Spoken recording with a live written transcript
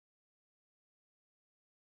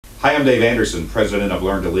Hi, I'm Dave Anderson, President of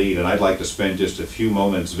Learn to Lead, and I'd like to spend just a few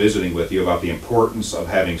moments visiting with you about the importance of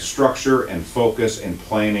having structure and focus in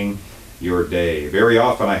planning your day. Very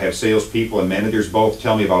often I have salespeople and managers both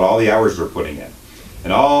tell me about all the hours they're putting in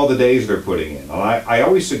and all the days they're putting in. And I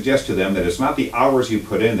always suggest to them that it's not the hours you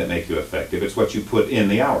put in that make you effective, it's what you put in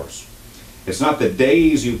the hours. It's not the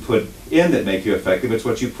days you put in that make you effective, it's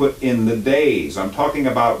what you put in the days. I'm talking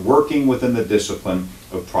about working within the discipline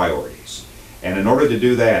of priorities. And in order to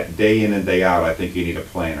do that day in and day out, I think you need a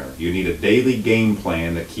planner. You need a daily game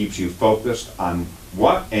plan that keeps you focused on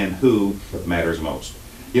what and who matters most.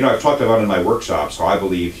 You know, I've talked about in my workshops how I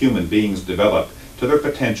believe human beings develop to their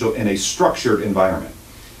potential in a structured environment.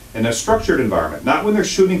 In a structured environment, not when they're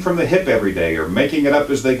shooting from the hip every day or making it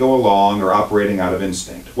up as they go along or operating out of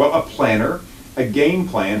instinct. Well, a planner, a game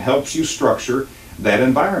plan helps you structure that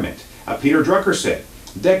environment. Peter Drucker said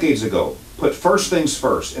decades ago, put first things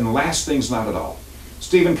first and last things not at all.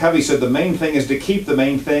 Stephen Covey said the main thing is to keep the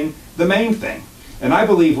main thing the main thing. And I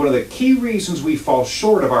believe one of the key reasons we fall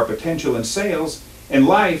short of our potential in sales, in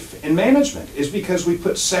life, in management is because we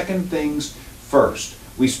put second things first.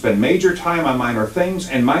 We spend major time on minor things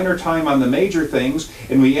and minor time on the major things,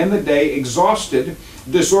 and we end the day exhausted,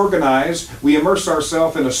 disorganized. We immerse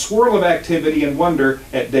ourselves in a swirl of activity and wonder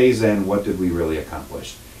at day's end, what did we really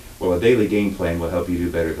accomplish? Well, a daily game plan will help you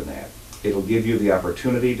do better than that. It'll give you the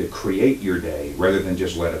opportunity to create your day rather than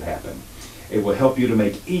just let it happen. It will help you to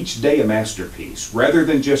make each day a masterpiece. Rather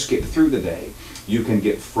than just get through the day, you can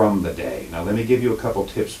get from the day. Now let me give you a couple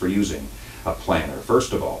tips for using a planner.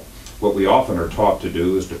 First of all, what we often are taught to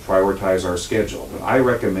do is to prioritize our schedule. But I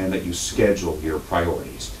recommend that you schedule your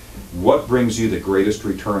priorities. What brings you the greatest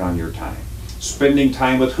return on your time? Spending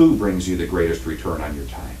time with who brings you the greatest return on your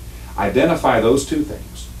time? Identify those two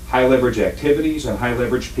things. High leverage activities and high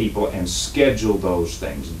leverage people, and schedule those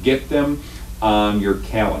things. Get them on your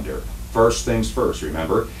calendar. First things first,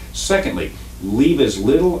 remember. Secondly, leave as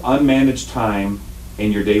little unmanaged time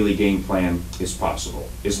in your daily game plan as possible.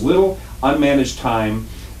 As little unmanaged time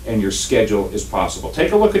in your schedule as possible.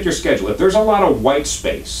 Take a look at your schedule. If there's a lot of white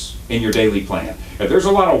space in your daily plan, if there's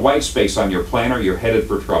a lot of white space on your planner, you're headed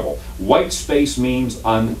for trouble. White space means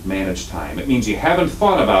unmanaged time. It means you haven't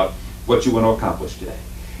thought about what you want to accomplish today.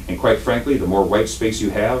 And quite frankly, the more white space you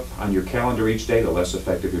have on your calendar each day, the less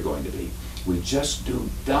effective you're going to be. We just do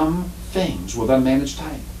dumb things with unmanaged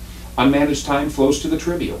time. Unmanaged time flows to the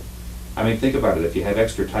trivial. I mean, think about it. If you have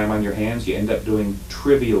extra time on your hands, you end up doing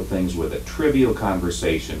trivial things with it. Trivial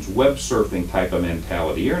conversations, web surfing type of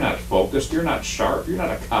mentality. You're not focused, you're not sharp, you're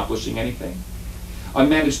not accomplishing anything.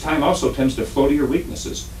 Unmanaged time also tends to flow to your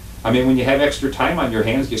weaknesses. I mean, when you have extra time on your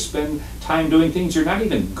hands, you spend time doing things you're not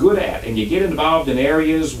even good at, and you get involved in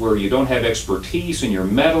areas where you don't have expertise, and you're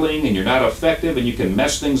meddling, and you're not effective, and you can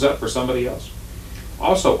mess things up for somebody else.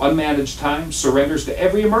 Also, unmanaged time surrenders to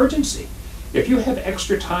every emergency. If you have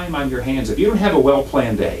extra time on your hands, if you don't have a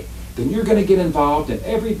well-planned day, then you're going to get involved in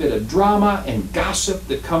every bit of drama and gossip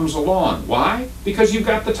that comes along. Why? Because you've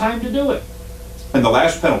got the time to do it. And the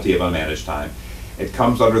last penalty of unmanaged time, it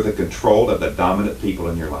comes under the control of the dominant people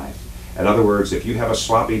in your life. In other words, if you have a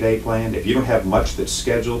sloppy day planned, if you don't have much that's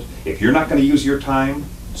scheduled, if you're not going to use your time,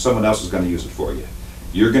 someone else is going to use it for you.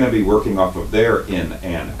 You're going to be working off of their in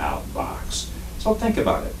and out box. So think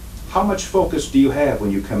about it. How much focus do you have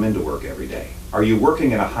when you come into work every day? Are you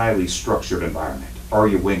working in a highly structured environment? Are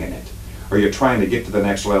you winging it? Are you trying to get to the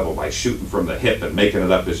next level by shooting from the hip and making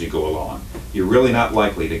it up as you go along? You're really not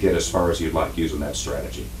likely to get as far as you'd like using that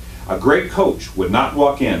strategy. A great coach would not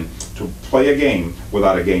walk in to play a game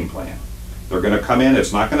without a game plan. They're going to come in,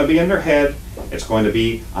 it's not going to be in their head, it's going to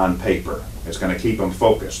be on paper. It's going to keep them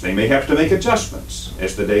focused. They may have to make adjustments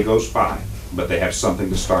as the day goes by, but they have something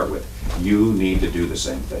to start with. You need to do the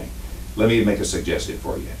same thing. Let me make a suggestion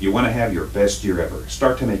for you. If you want to have your best year ever,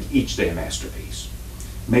 start to make each day a masterpiece.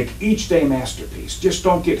 Make each day a masterpiece. Just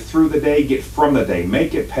don't get through the day, get from the day.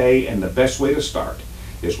 Make it pay, and the best way to start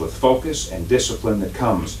is with focus and discipline that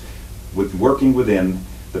comes with working within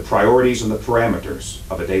the priorities and the parameters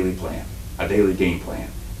of a daily plan, a daily game plan.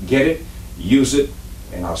 Get it, use it,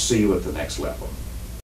 and I'll see you at the next level.